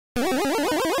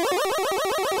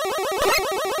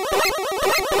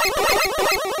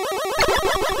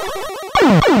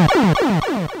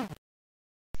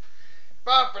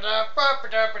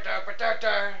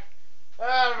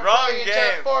Wrong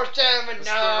game. Force Gemini. It's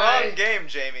the wrong game,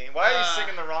 Jamey. Why are you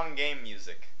singing the wrong game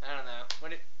music? I don't know.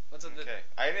 What's up? Okay,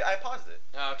 I paused it.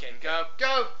 Oh, okay. Go.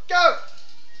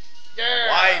 Yeah.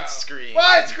 Widescreen.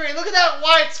 Widescreen. Look at that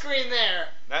widescreen there.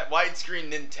 That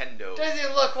widescreen Nintendo. Doesn't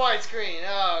even look widescreen.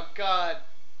 Oh God.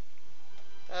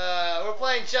 We're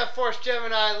playing Chef Force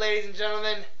Gemini, ladies and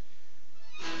gentlemen.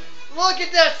 Look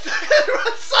at that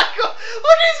run cycle.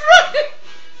 Look, he's running.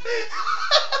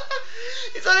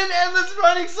 He's on an endless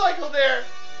running cycle there.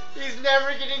 He's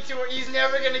never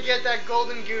gonna get that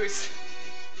golden goose.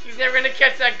 He's never gonna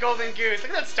catch that golden goose. Look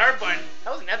at that start button.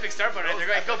 That was an epic start button right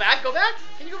there. Go back. Go back.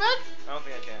 Can you go back? I don't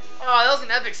think I can. Oh, that was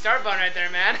an epic start button right there,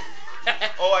 man.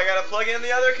 Oh, I gotta plug in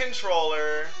the other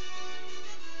controller.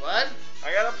 What?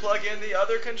 I gotta plug in the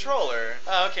other controller.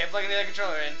 Oh, okay. Plugging the other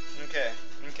controller in. Okay.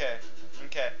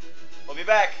 We'll be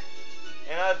back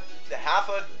in a half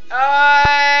a. We'll be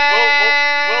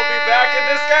back in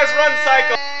this guy's run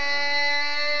cycle.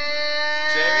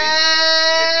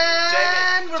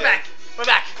 Jamey. We're back. We're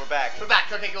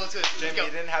back. Okay, go. Let's do this. Jamey,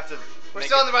 you didn't have to. We're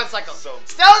still in the run cycle. So.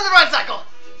 Still in the run cycle.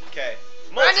 Okay.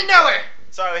 Run to nowhere.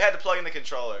 Sorry, we had to plug in the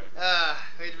controller. We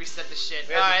had to reset this shit.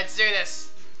 Alright, let's do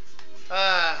this.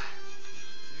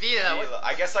 Vila.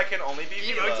 I guess I can only be Did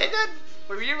you Vila. rotate that?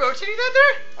 Were you rotating that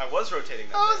there? I was rotating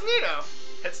that. Oh, it was neato.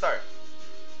 Hit start.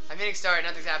 I'm hitting start.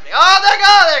 Nothing's happening. Oh,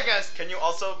 there it goes. Can you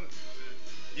also?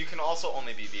 You can also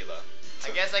only be Vila.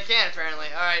 I guess I can apparently.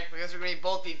 Alright, because we're gonna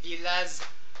both be Vilas.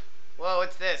 Whoa,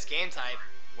 what's this? Game type.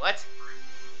 What?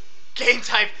 Game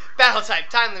type. Battle type.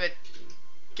 Time limit.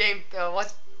 Game.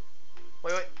 What?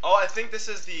 Wait. Oh, I think this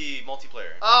is the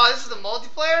multiplayer. Oh, this is the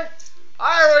multiplayer?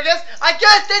 Alright, I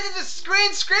guess this is a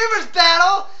screamers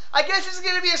battle! I guess this is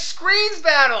gonna be a screens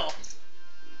battle!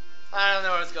 I don't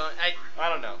know where it's going. I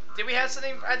don't know. Did we have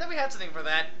something? I thought we had something for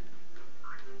that.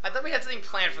 I thought we had something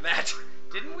planned for that.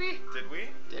 Didn't we? Did we?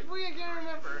 Did we? I can't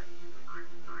remember.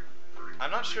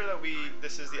 I'm not sure that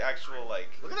this is the actual, like...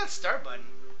 Look at that start button.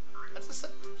 Look at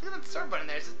that start button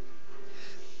there.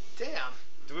 Damn.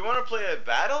 Do we want to play a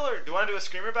battle, or do we want to do a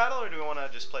screamer battle, or do we want to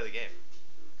just play the game?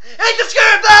 Hey, the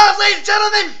screamer battles, ladies and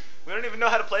gentlemen! We don't even know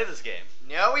how to play this game.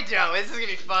 No, we don't. This is gonna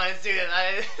be fun. Let's do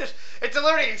this. It's a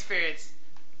learning experience.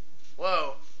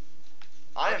 Whoa.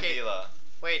 I am Vila.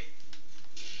 Wait.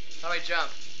 How do I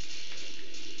jump?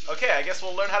 Okay, I guess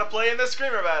we'll learn how to play in this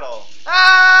screamer battle.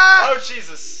 Ah! Oh,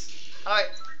 Jesus.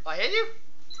 Alright. I hit you?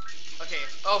 Okay.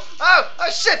 Oh,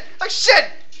 shit! Oh,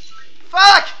 shit!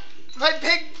 Fuck! My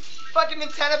big fucking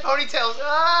antenna ponytails.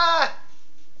 Ah!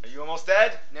 Are you almost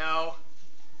dead? No.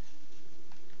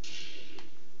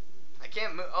 I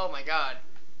can't move. Oh my god.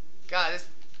 God, this.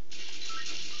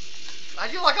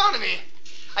 How'd you lock onto me?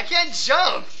 I can't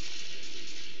jump!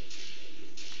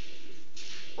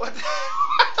 What the?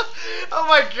 Oh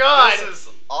my god! This is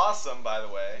awesome, by the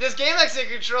way. This game actually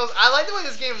controls. I like the way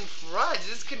this game runs.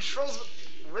 This controls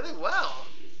really well.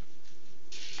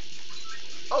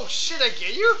 Oh shit, I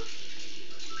get you?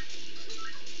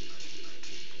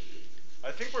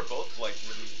 I think we're both, like,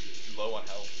 really low on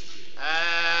health.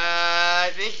 I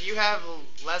think you have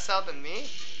less health than me.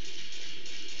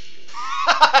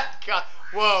 God.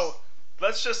 Whoa.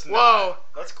 Let's just Whoa.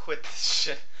 Let's quit this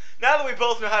shit. Now that we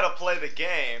both know how to play the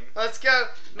game. Let's go.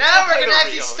 Now we're gonna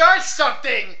actually Rio. start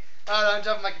something. Oh no, I'm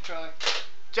jumping my controller.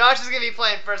 Josh is gonna be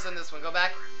playing first on this one. Go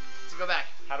back. So go back.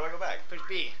 How do I go back? Push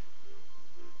B.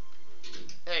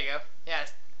 There you go.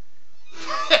 Yes.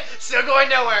 Still going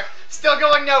nowhere. Still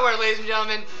going nowhere, ladies and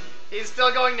gentlemen. He's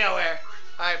still going nowhere.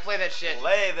 Alright, play that shit.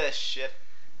 Play this shit.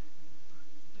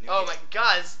 Oh my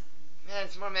god. Man,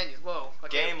 it's more menus. Whoa.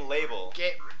 Okay. Game label.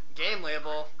 Game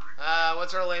label.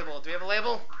 What's our label? Do we have a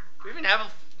label? Do we even have a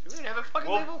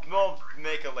fucking label? We'll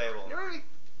make a label.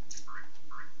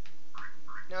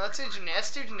 No, let's do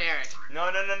generic. No.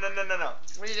 What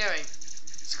are you doing?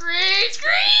 Screen!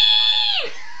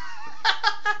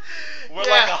 We're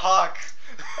like a hawk.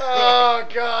 Oh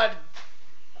god.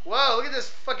 Whoa, look at this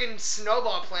fucking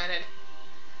snowball planet.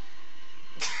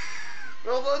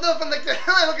 No, from like look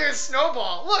at this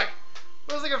snowball. Look!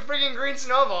 Looks like a freaking green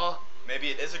snowball. Maybe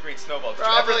it is a green snowball. Did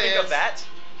Probably you ever think is. of that?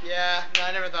 Yeah, no,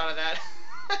 I never thought of that.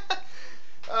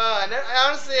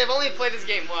 Honestly, I've only played this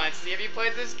game once. Have you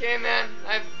played this game, man?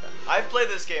 I've played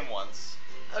this game once.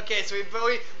 Okay, so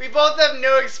we both have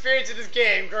no experience with this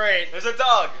game. Great. There's a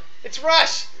dog. It's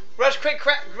Rush. Rush, quick,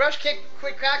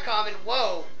 quick, crack, and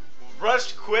whoa.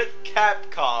 Rushed, quit,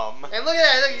 Capcom. And look at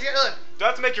that. Look, look. Do I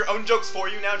have to make your own jokes for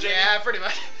you now, Jamey? Yeah, pretty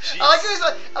much. Jeez. I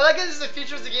like how this is the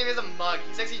feature of the game. He has a mug.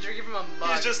 He's actually drinking from a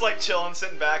mug. He's just like chilling,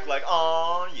 sitting back, like,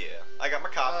 oh yeah, I got my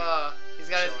coffee. He's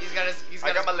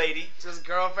I got my lady. his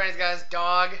girlfriend. He's got his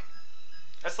dog.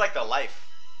 That's like the life.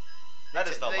 That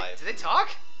is the life. Do they talk?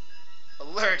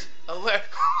 Alert! Alert!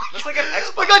 That's like an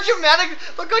Xbox. Look how dramatic!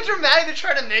 Look how dramatic they're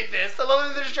trying to make this. I love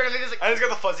that they're just trying to make this. Like, And he's got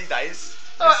the fuzzy dice.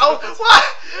 what?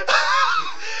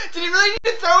 Did he really need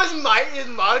to throw his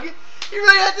mug? He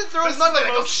really had to throw his mug like,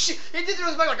 oh shit! He did throw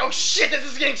his mug like, oh shit! This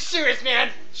is getting serious, man.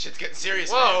 Shit's getting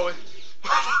serious. Whoa! Man.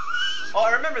 Oh,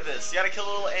 I remember this. You gotta kill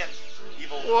a little ant.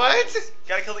 Evil. What?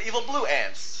 Gotta kill the evil blue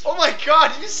ants. Oh my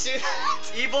god! Did you see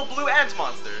that? Evil blue ant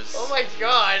monsters. Oh my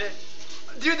god!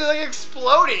 Dude, they're like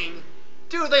exploding.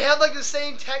 Dude, they have like the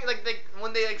same tech. Like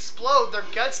when they explode, their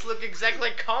guts look exactly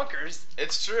like Conkers.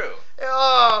 It's true.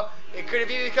 Oh, it could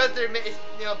be because they're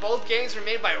both games were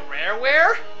made by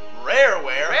Rareware.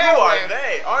 Rareware? Who are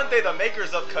they? Aren't they the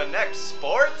makers of Connect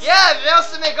Sports? Yeah, they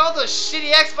also make all those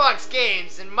shitty Xbox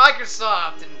games and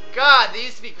Microsoft. And God, they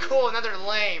used to be cool, and now they're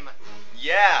lame.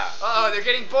 Yeah. Uh oh, they're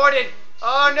getting boarded.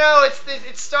 Oh no,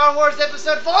 it's Star Wars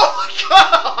Episode 4. Oh my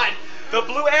god! The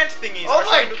blue ant thingies. Oh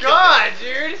my god,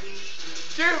 dude!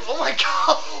 Dude, oh my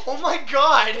god! Oh my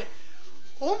god!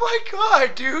 Oh my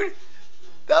god, dude!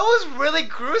 That was really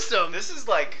gruesome. This is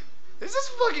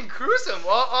fucking gruesome.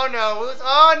 Oh no!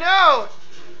 Oh no!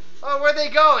 Oh, where are they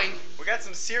going? We got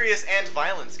some serious ant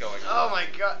violence going on. Oh my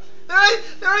god!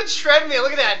 They're on a treadmill.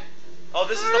 Look at that. Oh,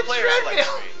 this is the player select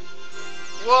screen.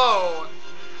 Whoa!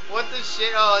 What the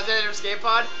shit? Oh, is that their skate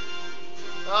pod?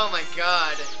 Oh my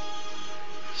god!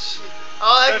 Shit.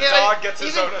 Oh, the dog gets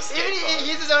his own escape pod.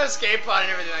 He's his own escape pod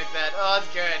and everything like that. Oh,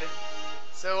 that's good.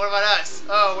 So what about us?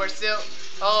 Oh, we're still.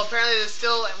 Oh, apparently there's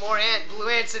still more blue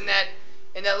ants in that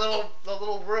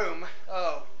little room.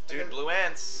 Oh. Dude, blue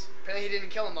ants. Apparently he didn't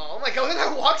kill them all. Oh my god, look at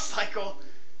that walk cycle.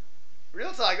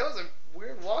 Real talk, that was a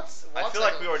weird walk I feel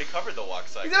like we already covered the walk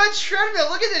cycle. He's on a treadmill.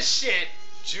 Look at this shit.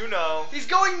 Juno. He's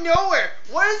going nowhere.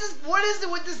 What is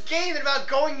it with this game about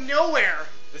going nowhere?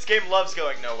 This game loves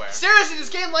going nowhere. Seriously, this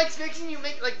game likes to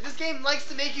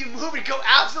make you move and go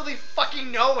absolutely fucking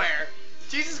nowhere.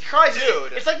 Jesus Christ,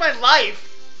 dude. It's like my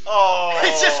life. Oh.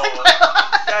 It's just like my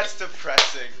life. That's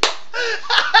depressing.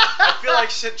 I feel like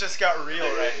shit just got real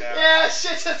right now. Yeah,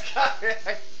 shit just got real.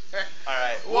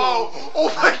 Alright. Whoa.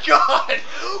 Oh my god.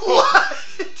 What?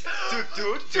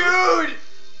 Dude.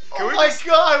 Oh my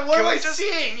god, what am I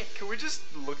seeing? Can we just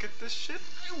look at this shit?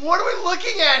 What are we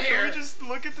looking at here? Can we just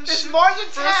look at this it's shit Mars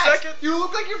for Attacks. a second? You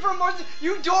look like you're from Mars.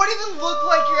 You don't even look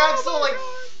like your actual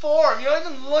form. You don't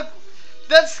even look.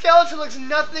 That skeleton looks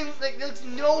nothing. Looks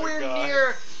nowhere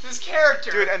near this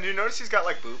character. Dude, and you notice he's got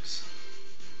like boobs?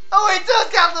 Oh, he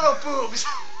does have little boobs.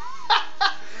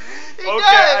 He okay,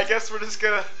 does. I guess we're just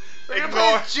gonna We're gonna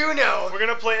play as Juno. We're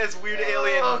gonna play as weird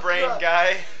alien brain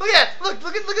guy. Look at that!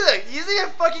 Look at that! He doesn't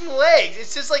have fucking legs.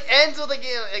 It's just like ends with like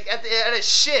at a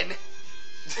shin.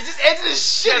 It just ends in his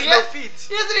shin. He has no feet.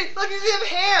 He doesn't. Look, he doesn't have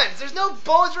hands. There's no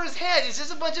bones for his hands. It's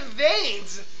just a bunch of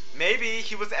veins. Maybe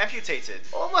he was amputated.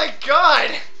 Oh my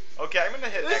god! Okay, I'm gonna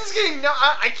hit This X. is getting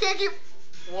I can't keep.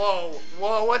 Whoa!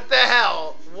 What the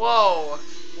hell? Whoa!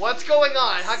 What's going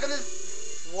on? How come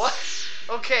this? What?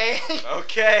 Okay.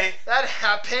 Okay. That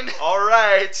happened. All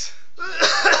right.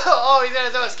 Oh, he's got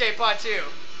his own escape pod too.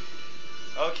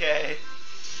 Okay.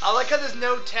 I like how there's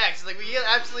no text. Like, we get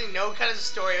absolutely no kind of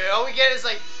story. All we get is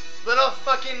like little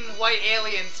fucking white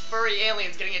aliens, furry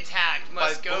aliens getting attacked.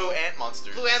 Must By go. blue ant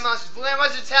monsters. Blue ant monsters. Blue ant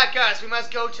monsters attack us. We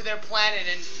must go to their planet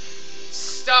and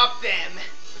stop them.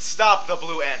 Stop the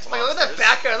blue ant monsters. Like, look at that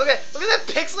background. Look at that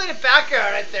pixelated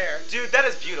background right there. Dude, that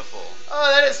is beautiful. Oh,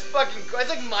 that is fucking. It's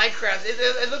like Minecraft.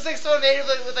 It looks like someone made it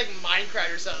with like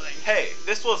Minecraft or something. Hey,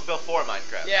 this was before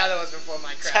Minecraft. Yeah, that was before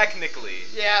Minecraft. Technically.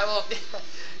 Yeah, well,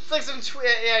 it's like some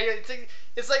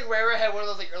it's like Rare had one of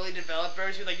those like early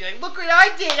developers who you're like, look what I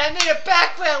did! I made a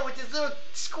background with this little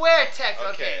square text.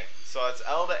 Okay. So it's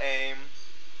L to aim,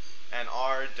 and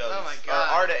R does. Oh my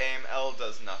god. Or R to aim, L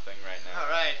does nothing right now. All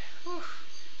right.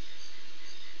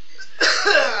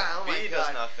 Oh my B god.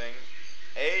 does nothing.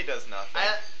 A does nothing.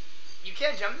 You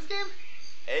can't jump this game?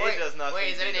 A does nothing.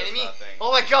 Wait, is that B an does enemy? nothing.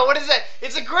 Oh my god, what is that?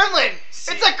 It's a gremlin!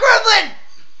 C. It's a gremlin!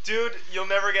 Dude, you'll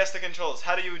never guess the controls.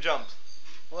 How do you jump?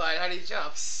 What? How do you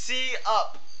jump? C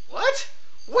up. What?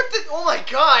 What the? Oh my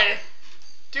god!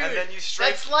 Dude, and then you strafe.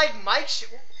 that's like Mike.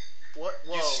 What?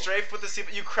 Whoa. You strafe with the C.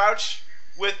 You crouch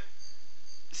with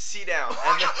C down.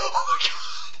 Oh, and then, oh my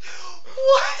god!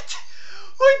 What?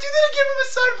 Wait, do that again from the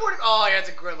sideboard. Oh yeah, it's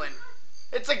a gremlin.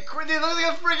 It's a. It looks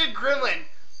like a freaking gremlin.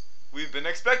 We've been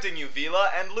expecting you, Vila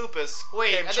and Lupus.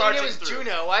 Wait, came I thought charging your name was through.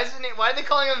 Juno. Why are they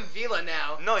calling him Vila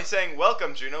now? No, he's saying,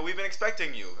 welcome, Juno. We've been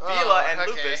expecting you. Oh, Vila and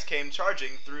okay. Lupus came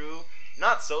charging through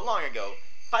not so long ago.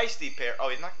 Feisty pair. Oh,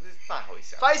 it's not how he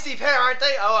sounds. Feisty pair, aren't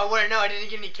they? Oh, I wouldn't know. I didn't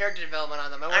get any character development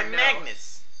on them. I wouldn't I'm know.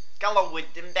 Magnus, Gallowwood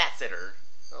Ambassador.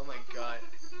 Oh my god.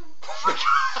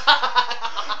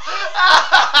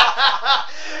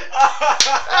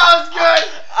 That was good.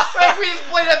 Wait, we just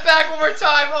play that back one more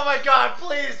time. Oh my god.